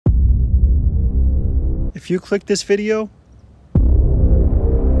If you click this video,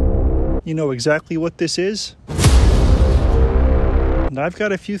 you know exactly what this is. And I've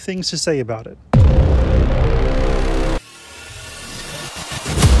got a few things to say about it.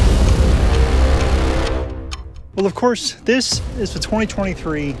 Well, of course, this is the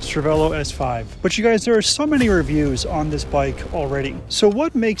 2023 Cervelo S5. But you guys, there are so many reviews on this bike already. So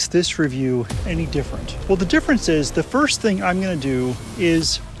what makes this review any different? Well, the difference is the first thing I'm going to do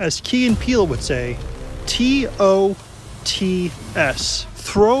is, as Key and Peele would say, TOTS.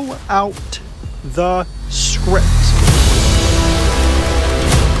 Throw out the script.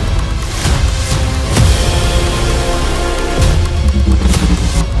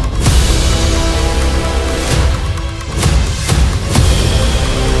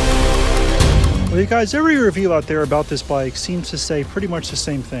 Well, you guys, every review out there about this bike seems to say pretty much the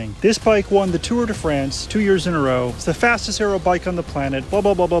same thing. This bike won the Tour de France 2 years in a row. It's the fastest aero bike on the planet, blah,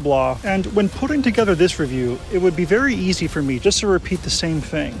 blah, blah, blah, blah. And when putting together this review, it would be very easy for me just to repeat the same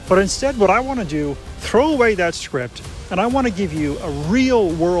thing. But instead, what I want to do, throw away that script, and I want to give you a real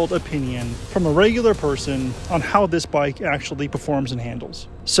world opinion from a regular person on how this bike actually performs and handles.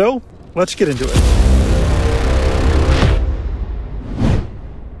 So, let's get into it.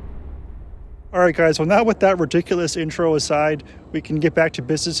 Alright guys, well now with that ridiculous intro aside, we can get back to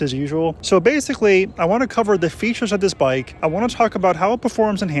business as usual. So basically, I want to cover the features of this bike, I want to talk about how it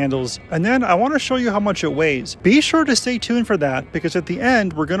performs and handles, and then I want to show you how much it weighs. Be sure to stay tuned for that, because at the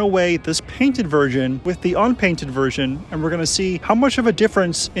end, we're going to weigh this painted version with the unpainted version, and we're going to see how much of a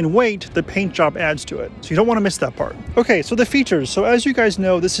difference in weight the paint job adds to it. So you don't want to miss that part. Okay, so the features. So as you guys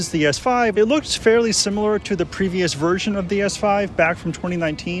know, this is the S5. It looks fairly similar to the previous version of the S5 back from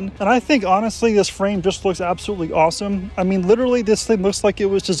 2019. And I think honestly, this frame just looks absolutely awesome. I mean, literally this thing looks like it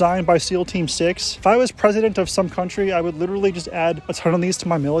was designed by SEAL Team 6. If I was president of some country, I would literally just add a ton of these to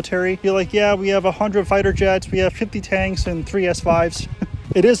my military. Be like, yeah, we have 100 fighter jets, we have 50 tanks and 3 S5s.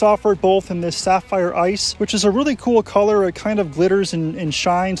 It is offered both in this sapphire ice, which is a really cool color. It kind of glitters and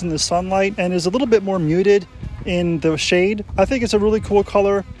shines in the sunlight and is a little bit more muted in the shade. I think it's a really cool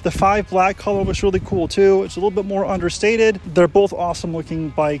color. The 5 black color was really cool too. It's a little bit more understated. They're both awesome looking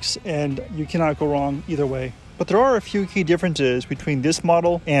bikes and you cannot go wrong either way. But there are a few key differences between this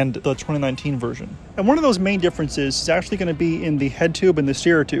model and the 2019 version. And one of those main differences is actually going to be in the head tube and the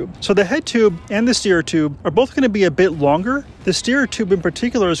steer tube. So the head tube and the steer tube are both going to be a bit longer. The steer tube in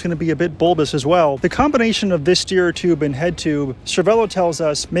particular is going to be a bit bulbous as well. The combination of this steer tube and head tube, Cervelo tells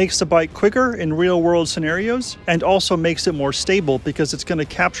us, makes the bike quicker in real world scenarios and also makes it more stable because it's going to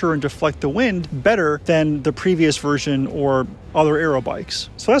capture and deflect the wind better than the previous version or other aero bikes.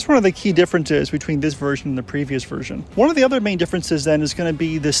 So that's one of the key differences between this version and the previous version. One of the other main differences then is going to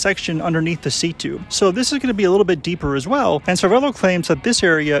be the section underneath the seat tube. So this is going to be a little bit deeper as well. And Cervelo claims that this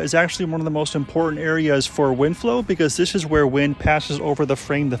area is actually one of the most important areas for wind flow because this is where wind passes over the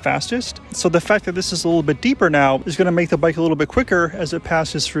frame the fastest. So the fact that this is a little bit deeper now is going to make the bike a little bit quicker as it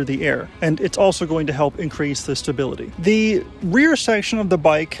passes through the air. And it's also going to help increase the stability. The rear section of the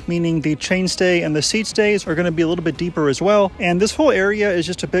bike, meaning the chainstay and the seat stays, are going to be a little bit deeper as well. And this whole area is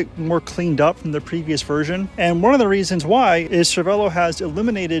just a bit more cleaned up from the previous version. And one of the reasons why is Cervelo has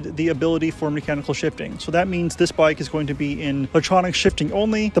eliminated the ability for mechanical shifting. So that means this bike is going to be in electronic shifting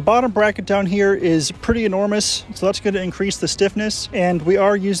only. The bottom bracket down here is pretty enormous, so that's going to increase the stiffness. And we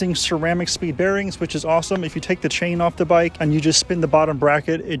are using ceramic speed bearings, which is awesome. If you take the chain off the bike and you just spin the bottom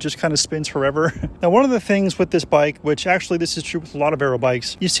bracket, it just kind of spins forever. Now, one of the things with this bike, which actually this is true with a lot of aero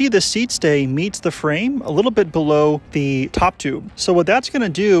bikes, you see the seat stay meets the frame a little bit below the top tube. So what that's going to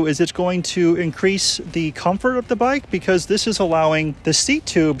do is it's going to increase the comfort of the bike because this is allowing the seat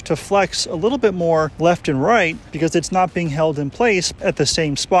tube to flex a little bit more left and right because it's not being held in place at the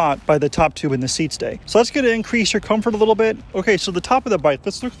same spot by the top tube and the seat stay. So that's going to increase your comfort a little bit. Okay, so the top of the bike,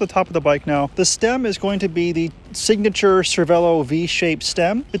 let's look at the top of the bike now. The stem is going to be the signature Cervelo V-shaped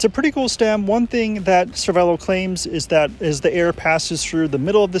stem. It's a pretty cool stem. One thing that Cervelo claims is that as the air passes through the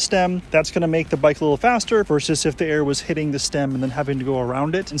middle of the stem, that's going to make the bike a little faster versus if the air was hitting the stem and then having to go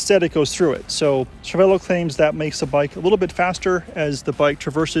around it. Instead, it goes through it. So Cervelo claims that makes the bike a little bit faster as the bike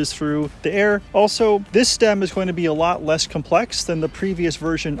traverses through the air. Also, this stem is going to be a lot less complex than the previous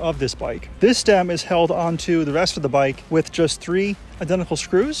version of this bike. This stem is held onto the rest of the bike with just 3 identical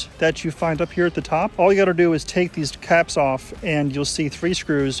screws that you find up here at the top. All you got to do is take these caps off and you'll see 3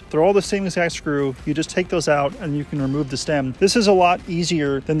 screws. They're all the same exact screw. You just take those out and you can remove the stem. This is a lot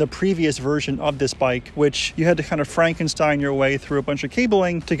easier than the previous version of this bike, which you had to kind of Frankenstein your way through a bunch of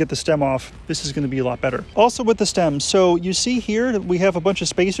cabling to get the stem off. This is going to be a lot better. Also with the stem, so you see here that we have a bunch of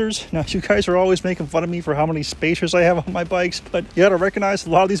spacers. Now you guys are always making fun of me for how many spacers I have on my bikes, but you got to recognize a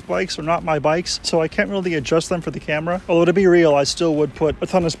lot of these bikes are not my bikes, so I can't really adjust them for the camera. Although to be real, I still would put a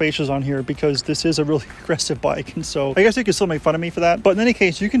ton of spacers on here because this is a really aggressive bike, and so I guess you could still make fun of me for that. But in any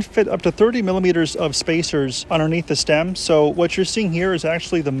case, you can fit up to 30 millimeters of spacers underneath the stem. So what you're seeing here is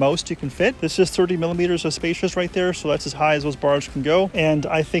actually the most you can fit. This is 30 millimeters of spacers right there, so that's as high as those bars can go. And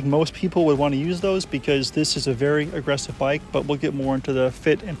I think most people would want to use those because this is a very aggressive bike, but we'll get more into the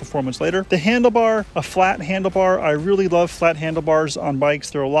fit and performance later. The handlebar, a flat handlebar. I really love flat handlebars on bikes.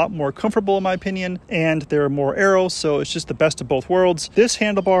 They're a lot more comfortable in my opinion, and they're more aero, so it's just the best of both worlds. This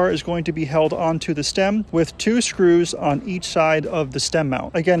handlebar is going to be held onto the stem with 2 screws on each side of the stem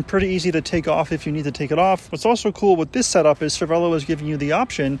mount. Again, pretty easy to take off if you need to take it off. What's also cool with this setup is Cervelo is giving you the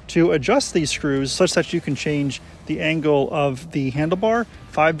option to adjust these screws such that you can change the angle of the handlebar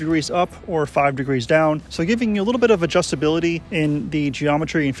 5 degrees up or 5 degrees down. So giving you a little bit of adjustability in the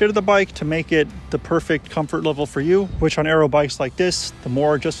geometry and fit of the bike to make it the perfect comfort level for you, which on aero bikes like this, the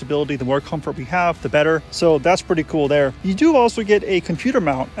more adjustability, the more comfort we have, the better. So that's pretty cool there. You do also get a computer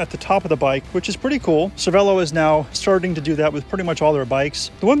mount at the top of the bike, which is pretty cool. Cervelo is now starting to do that with pretty much all their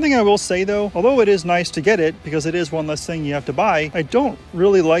bikes. The one thing I will say though, although it is nice to get it because it is one less thing you have to buy, I don't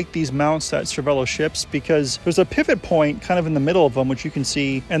really like these mounts that Cervelo ships because there's a pivot point kind of in the middle of them, which you can see.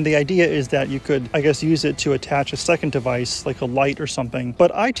 And the idea is that you could, I guess, use it to attach a second device like a light or something.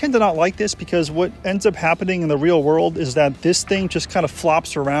 But I tend to not like this because what ends up happening in the real world is that this thing just kind of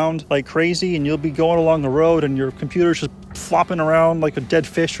flops around like crazy, and you'll be going along the road and your computer's just flopping around like a dead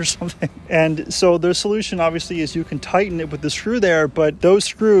fish or something. And so the solution obviously is you can tighten it with the screw there, but those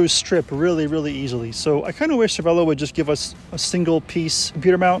screws strip really, really easily. So I kind of wish Cervelo would just give us a single piece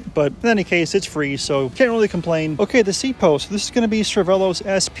computer mount, but in any case, it's free, so can't really complain. Okay, the seat post. This is going to be Cervelo's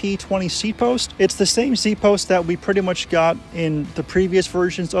SP20 seat post. It's the same seat post that we pretty much got in the previous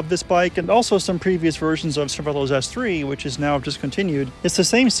versions of this bike and also some previous versions of Cervelo's S3, which is now discontinued. It's the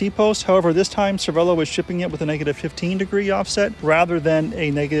same seat post, however, this time Cervelo is shipping it with a negative 15 degree offset rather than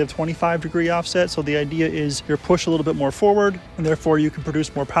a negative 25 degree offset. So the idea is you're pushed a little bit more forward and therefore you can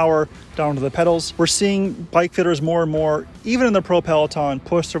produce more power down to the pedals. We're seeing bike fitters more and more, even in the pro peloton,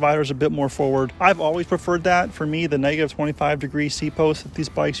 push their riders a bit more forward. I've always preferred that. For me, the negative 25 degree seat post that these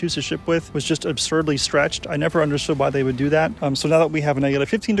bikes used to ship with was just absurdly stretched. I never understood why they would do that. So now that we have a negative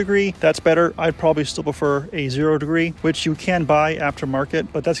 15 degree, that's better. I'd probably still prefer a 0 degree, which you can buy aftermarket,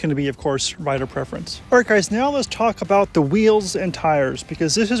 but that's going to be, of course, rider preference. All right, guys, now let's talk about the wheels and tires,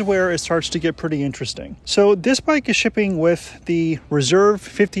 because this is where it starts to get pretty interesting. So this bike is shipping with the Reserve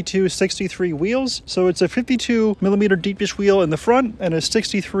 5263 wheels. So it's a 52 millimeter deepish wheel in the front and a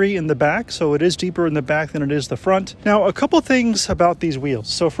 63 in the back. So it is deeper in the back than it is the front. Now, a couple things about these wheels.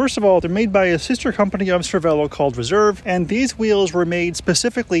 So first of all, they're made by a sister company of Cervelo called Reserve, and these wheels were made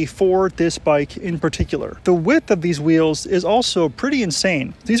specifically for this bike in particular. The width of these wheels is also pretty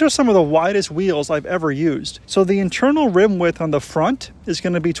insane. These are some of the widest wheels I've ever used. So the internal rim width on the front is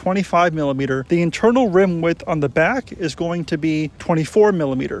going to be 25 millimeter. The internal rim width on the back is going to be 24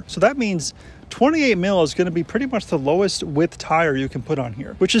 millimeter. So that means 28 mil is going to be pretty much the lowest width tire you can put on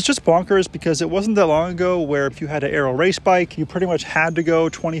here, which is just bonkers because it wasn't that long ago where if you had an aero race bike, you pretty much had to go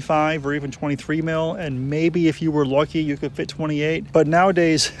 25 or even 23 mil, and maybe if you were lucky, you could fit 28. But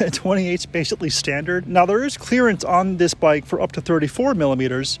nowadays, 28 is basically standard. Now, there is clearance on this bike for up to 34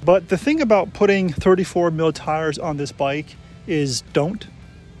 millimeters, but the thing about putting 34 mil tires on this bike is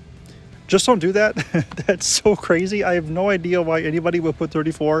just don't do that. That's so crazy. I have no idea why anybody would put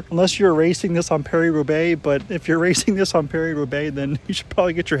 34 unless you're racing this on Paris-Roubaix. But if you're racing this on Paris-Roubaix, then you should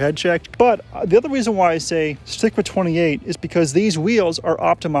probably get your head checked. But the other reason why I say stick with 28 is because these wheels are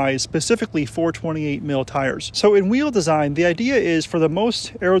optimized specifically for 28 mil tires. So in wheel design, the idea is for the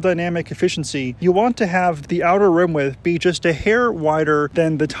most aerodynamic efficiency, you want to have the outer rim width be just a hair wider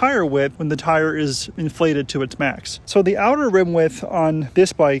than the tire width when the tire is inflated to its max. So the outer rim width on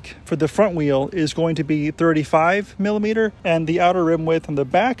this bike for the front front wheel is going to be 35 millimeter, and the outer rim width on the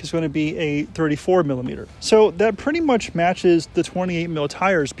back is going to be a 34 millimeter. So that pretty much matches the 28 mil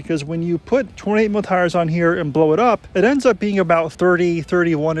tires, because when you put 28 mil tires on here and blow it up, it ends up being about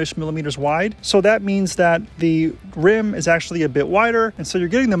 31-ish millimeters wide. So that means that the rim is actually a bit wider, and so you're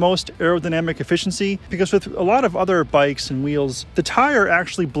getting the most aerodynamic efficiency, because with a lot of other bikes and wheels, the tire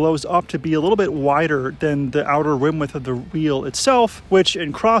actually blows up to be a little bit wider than the outer rim width of the wheel itself, which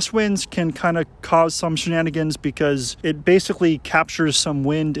in crosswinds can kind of cause some shenanigans, because it basically captures some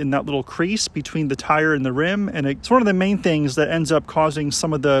wind in that little crease between the tire and the rim, and it's one of the main things that ends up causing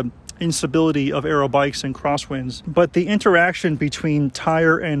some of the instability of aero bikes and crosswinds. But the interaction between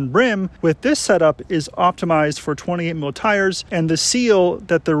tire and rim with this setup is optimized for 28 mil tires, and the seal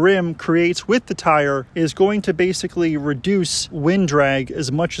that the rim creates with the tire is going to basically reduce wind drag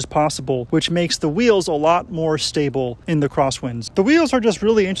as much as possible, which makes the wheels a lot more stable in the crosswinds. The wheels are just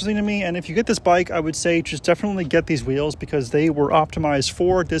really interesting to me, and if you get this bike, I would say just definitely get these wheels, because they were optimized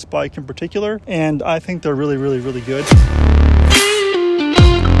for this bike in particular, and I think they're really, really, really good.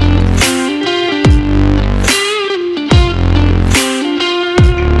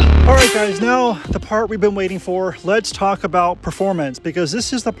 Alright guys, now the part we've been waiting for. Let's talk about performance, because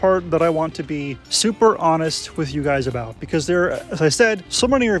this is the part that I want to be super honest with you guys about, because there are, as I said, so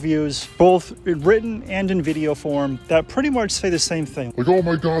many reviews, both in written and in video form, that pretty much say the same thing. Like, oh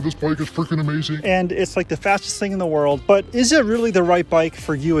my god, this bike is freaking amazing. And it's like the fastest thing in the world, but is it really the right bike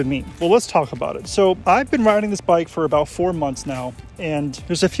for you and me? Well, let's talk about it. So I've been riding this bike for about 4 months now, and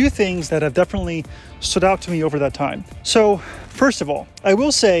there's a few things that have definitely stood out to me over that time. So first of all, I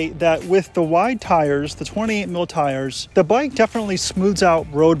will say that with the wide tires, the 28 mil tires, the bike definitely smooths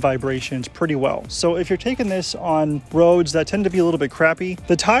out road vibrations pretty well. So if you're taking this on roads that tend to be a little bit crappy,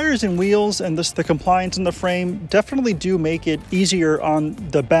 the tires and wheels and the compliance in the frame definitely do make it easier on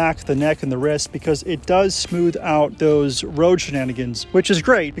the back, the neck, and the wrist, because it does smooth out those road shenanigans, which is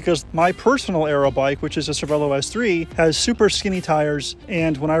great, because my personal aero bike, which is a Cervelo S5, has super skinny tires,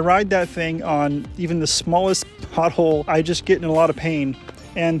 and when I ride that thing on even the smallest pothole, I just get in a lot of pain.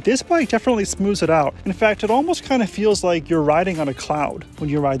 And this bike definitely smooths it out. In fact, it almost kind of feels like you're riding on a cloud when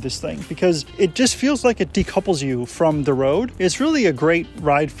you ride this thing, because it just feels like it decouples you from the road. It's really a great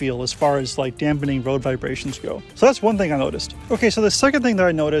ride feel as far as like dampening road vibrations go. So that's one thing I noticed. Okay, so the second thing that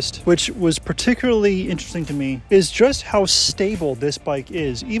I noticed, which was particularly interesting to me, is just how stable this bike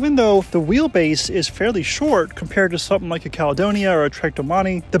is. Even though the wheelbase is fairly short compared to something like a Caledonia or a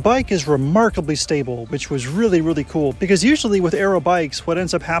Trectomani, the bike is remarkably stable, which was really, really cool. Because usually with aero bikes, what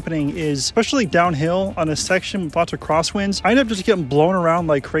ends up happening is, especially downhill on a section with lots of crosswinds, I end up just getting blown around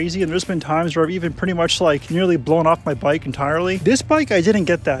like crazy, and there's been times where I've even pretty much like nearly blown off my bike entirely. This bike, I didn't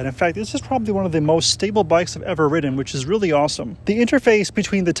get that. In fact, this is probably one of the most stable bikes I've ever ridden, which is really awesome. The interface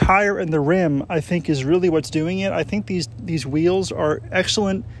between the tire and the rim, I think, is really what's doing it. I think these wheels are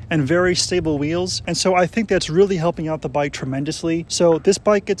excellent and very stable wheels, and so I think that's really helping out the bike tremendously. So this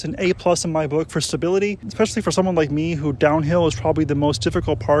bike gets an A+ in my book for stability, especially for someone like me who downhill is probably the most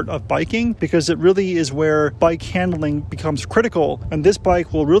difficult part of biking, because it really is where bike handling becomes critical, and this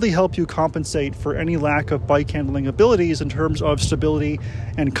bike will really help you compensate for any lack of bike handling abilities in terms of stability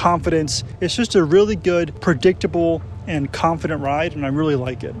and confidence. It's just a really good, predictable, and confident ride, and I really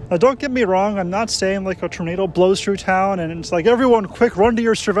like it. Now, don't get me wrong, I'm not saying like a tornado blows through town and it's like, everyone quick run to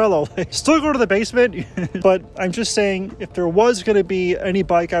your Cervelo. Still go to the basement. But I'm just saying, if there was going to be any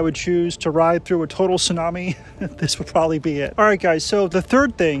bike I would choose to ride through a total tsunami, this would probably be it. All right guys, so the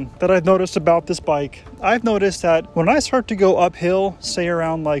third thing that I've noticed about this bike, I've noticed that when I start to go uphill, say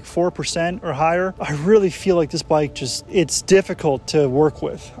around like 4% or higher, I really feel like this bike just, it's difficult to work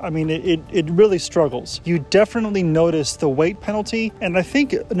with. I mean, it really struggles. You definitely notice the weight penalty, and I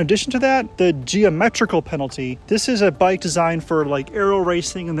think in addition to that, the geometrical penalty. This is a bike designed for like aero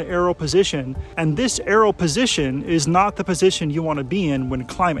racing in the aero position, and this aero position is not the position you want to be in when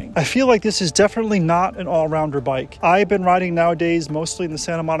climbing. I feel like this is definitely not an all-rounder bike. I've been riding nowadays mostly in the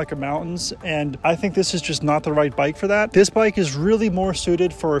Santa Monica Mountains, and I think this is just not the right bike for that. This bike is really more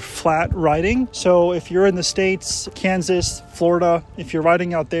suited for flat riding. So if you're in the States, Kansas, Florida, if you're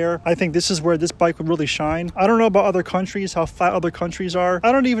riding out there, I think this is where this bike would really shine. I don't know about other countries, how flat other countries are.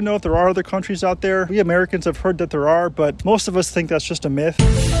 I don't even know if there are other countries out there. We Americans have heard that there are, but most of us think that's just a myth.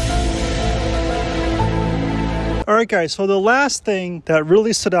 All right, guys, so the last thing that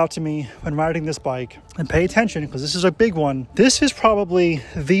really stood out to me when riding this bike, and pay attention because this is a big one, this is probably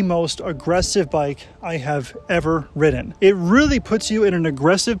the most aggressive bike I have ever ridden. It really puts you in an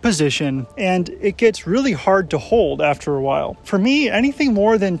aggressive position and it gets really hard to hold after a while. For me, anything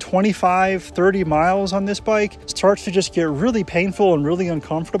more than 25, 30 miles on this bike starts to just get really painful and really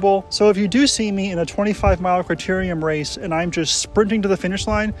uncomfortable. So if you do see me in a 25-mile criterium race and I'm just sprinting to the finish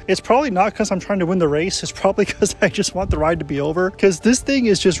line, it's probably not because I'm trying to win the race. It's probably because I just want the ride to be over, because this thing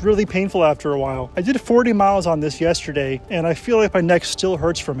is just really painful after a while. I did 40 miles on this yesterday and I feel like my neck still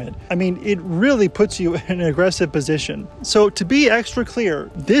hurts from it. I mean, it really puts you in an aggressive position. So to be extra clear,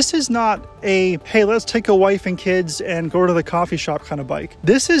 this is not a, hey, let's take a wife and kids and go to the coffee shop kind of bike.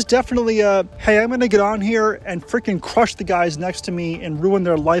 This is definitely a, hey, I'm gonna get on here and freaking crush the guys next to me and ruin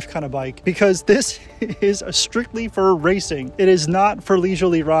their life kind of bike, because this is strictly for racing. It is not for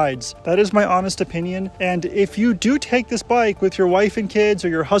leisurely rides. That is my honest opinion. And if you do take this bike with your wife and kids or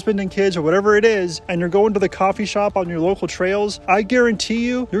your husband and kids or whatever it is, and you're going to the coffee shop on your local trails, I guarantee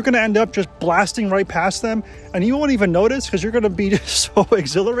you're going to end up just blasting right past them and you won't even notice because you're going to be so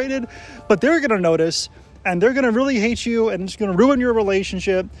exhilarated, but they're going to notice and they're going to really hate you and it's going to ruin your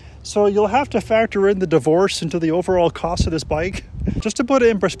relationship. So you'll have to factor in the divorce into the overall cost of this bike. Just to put it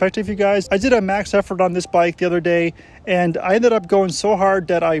in perspective, you guys, I did a max effort on this bike the other day and I ended up going so hard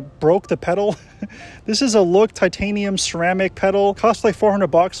that I broke the pedal. This is a Look titanium ceramic pedal. Cost like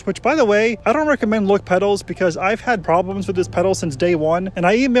 $400, which by the way, I don't recommend Look pedals because I've had problems with this pedal since day one. And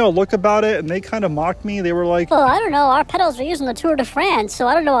I emailed Look about it and they kind of mocked me. They were like, well, I don't know, our pedals are using the Tour de France, so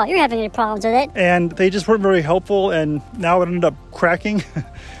I don't know why you're having any problems with it. And they just weren't very helpful and now it ended up cracking.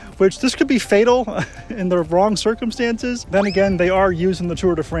 Which this could be fatal in the wrong circumstances. Then again, they are using the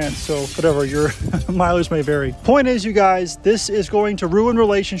Tour de France, so whatever, your mileage may vary. Point is, you guys, this is going to ruin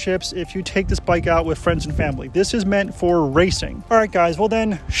relationships if you take this bike out with friends and family. This is meant for racing. All right, guys, well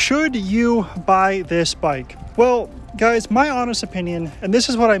then, should you buy this bike? Well, guys, my honest opinion, and this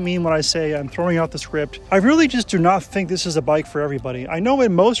is what I mean when I say I'm throwing out the script, I really just do not think this is a bike for everybody. I know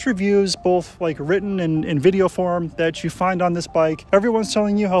in most reviews, both like written and in video form that you find on this bike, everyone's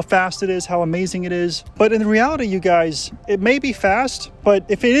telling you how fast it is, how amazing it is. But in reality, you guys, it may be fast, but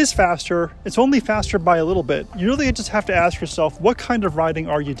if it is faster, it's only faster by a little bit. You really just have to ask yourself, what kind of riding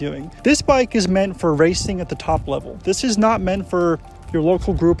are you doing? This bike is meant for racing at the top level. This is not meant for your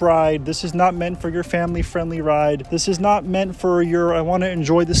local group ride. This is not meant for your family-friendly ride. This is not meant for your I want to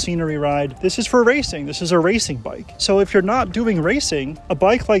enjoy the scenery ride. This is for racing. This is a racing bike. So if you're not doing racing, a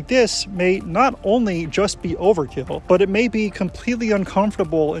bike like this may not only just be overkill, but it may be completely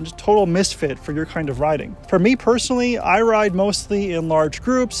uncomfortable and just total misfit for your kind of riding. For me personally, I ride mostly in large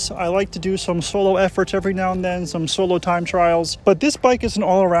groups. I like to do some solo efforts every now and then, some solo time trials, but this bike is an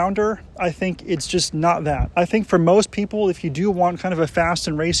all-arounder. I think it's just not that. I think for most people, if you do want kind of a fast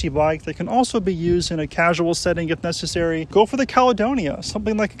and racy bike that can also be used in a casual setting if necessary, go for the Caledonia.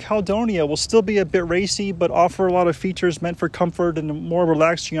 Something like a Caledonia will still be a bit racy, but offer a lot of features meant for comfort and more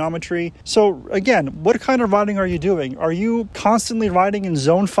relaxed geometry. So again, what kind of riding are you doing? Are you constantly riding in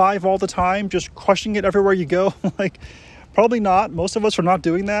zone 5 all the time, just crushing it everywhere you go? Like, probably not. Most of us are not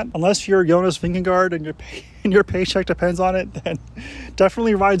doing that. Unless you're Jonas Vingegaard and your paycheck depends on it, then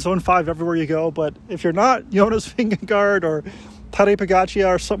definitely ride zone 5 everywhere you go. But if you're not Jonas Vingegaard or Tadej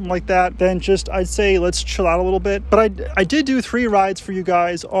Pogacar or something like that, then just I'd say let's chill out a little bit. But I did do 3 rides for you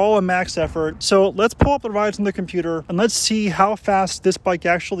guys, all a max effort. So let's pull up the rides on the computer and let's see how fast this bike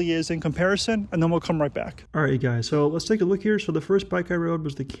actually is in comparison, and then we'll come right back. All right, you guys, so let's take a look here. So the first bike I rode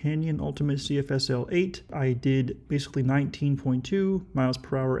was the Canyon Ultimate CFSL 8. I did basically 19.2 miles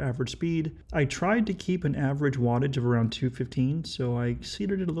per hour average speed. I tried to keep an average wattage of around 215, so I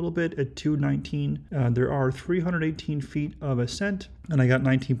exceeded it a little bit at 219. There are 318 feet of ascent, and I got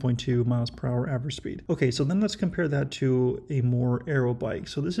 19.2 miles per hour average speed. Okay, so then let's compare that to a more aero bike.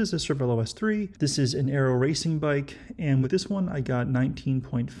 So this is a Cervelo S3. This is an aero racing bike, and with this one, I got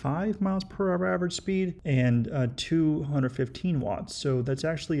 19.5 miles per hour average speed and 215 watts. So that's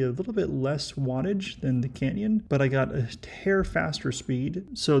actually a little bit less wattage than the Canyon, but I got a hair faster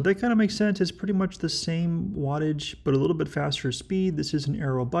speed. So that kind of makes sense. It's pretty much the same wattage, but a little bit faster speed. This is an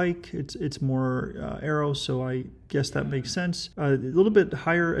aero bike. It's more aero, so I guess that makes sense. A little bit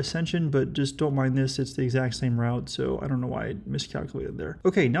higher ascension, but just don't mind this. It's the exact same route, so I don't know why I miscalculated there.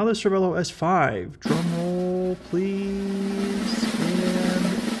 Okay, now the Cervelo S5. Drum roll, please.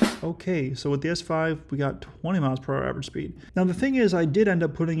 And okay, so with the S5, we got 20 miles per hour average speed. Now the thing is, I did end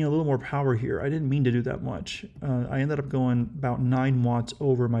up putting in a little more power here. I didn't mean to do that much. I ended up going about 9 watts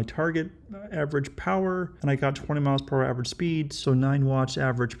over my target average power, and I got 20 miles per hour average speed, so 9 watts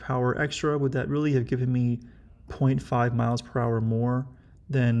average power extra. Would that really have given me 0.5 miles per hour more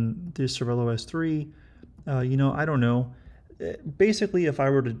than the Cervelo S3. You know, I don't know. Basically, if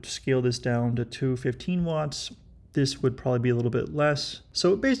I were to scale this down to 215 watts, this would probably be a little bit less.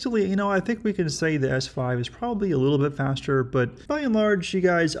 So basically, you know, I think we can say the S5 is probably a little bit faster, but by and large, you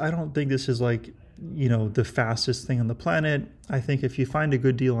guys, I don't think this is like, you know, the fastest thing on the planet. I think if you find a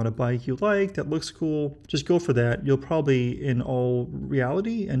good deal on a bike you like, that looks cool, just go for that. You'll probably, in all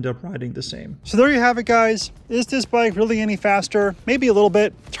reality, end up riding the same. So there you have it, guys. Is this bike really any faster? Maybe a little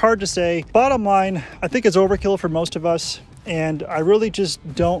bit. It's hard to say. Bottom line, I think it's overkill for most of us, and I really just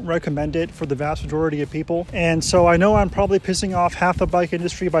don't recommend it for the vast majority of people. And so I know I'm probably pissing off half the bike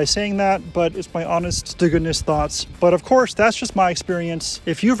industry by saying that, but it's my honest to goodness thoughts. But of course, that's just my experience.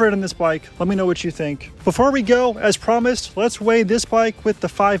 If you've ridden this bike, let me know what you think. Before we go, as promised, let's weigh this bike with the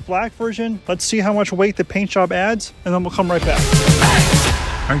 5 Black version. Let's see how much weight the paint job adds, and then we'll come right back.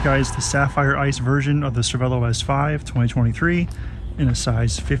 All right, guys, the Sapphire Ice version of the Cervelo S5 2023 in a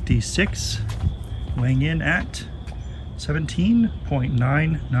size 56, weighing in at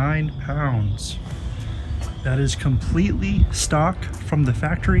 17.99 pounds. That is completely stock from the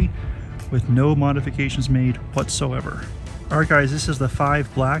factory with no modifications made whatsoever. All right, guys, this is the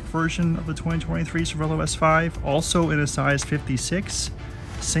 5 Black version of the 2023 Cervelo S5, also in a size 56,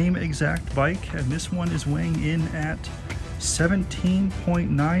 same exact bike, and this one is weighing in at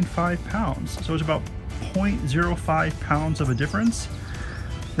 17.95 pounds. So it's about 0.05 pounds of a difference.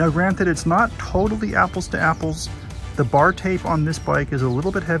 Now, granted, it's not totally apples to apples. The bar tape on this bike is a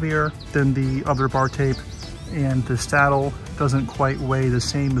little bit heavier than the other bar tape, and the saddle doesn't quite weigh the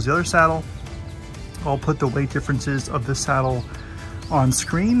same as the other saddle. I'll put the weight differences of the saddle on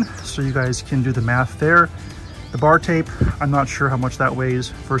screen so you guys can do the math there. The bar tape, I'm not sure how much that weighs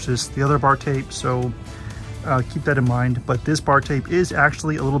versus the other bar tape, so keep that in mind. But this bar tape is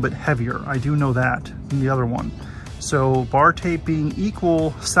actually a little bit heavier. I do know that than the other one. So bar tape being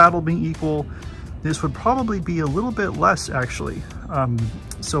equal, saddle being equal, this would probably be a little bit less actually.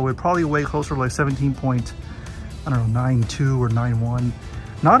 So it would probably weigh closer to like 17.92 or 91.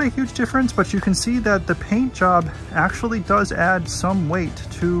 Not a huge difference, but you can see that the paint job actually does add some weight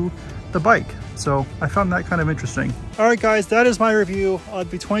to the bike. So I found that kind of interesting. All right, guys, that is my review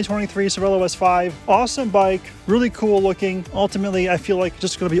of the 2023 Cervelo S5. Awesome bike, really cool looking. Ultimately, I feel like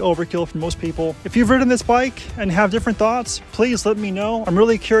just gonna be overkill for most people. If you've ridden this bike and have different thoughts, please let me know. I'm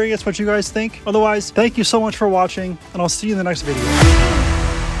really curious what you guys think. Otherwise, thank you so much for watching, and I'll see you in the next video.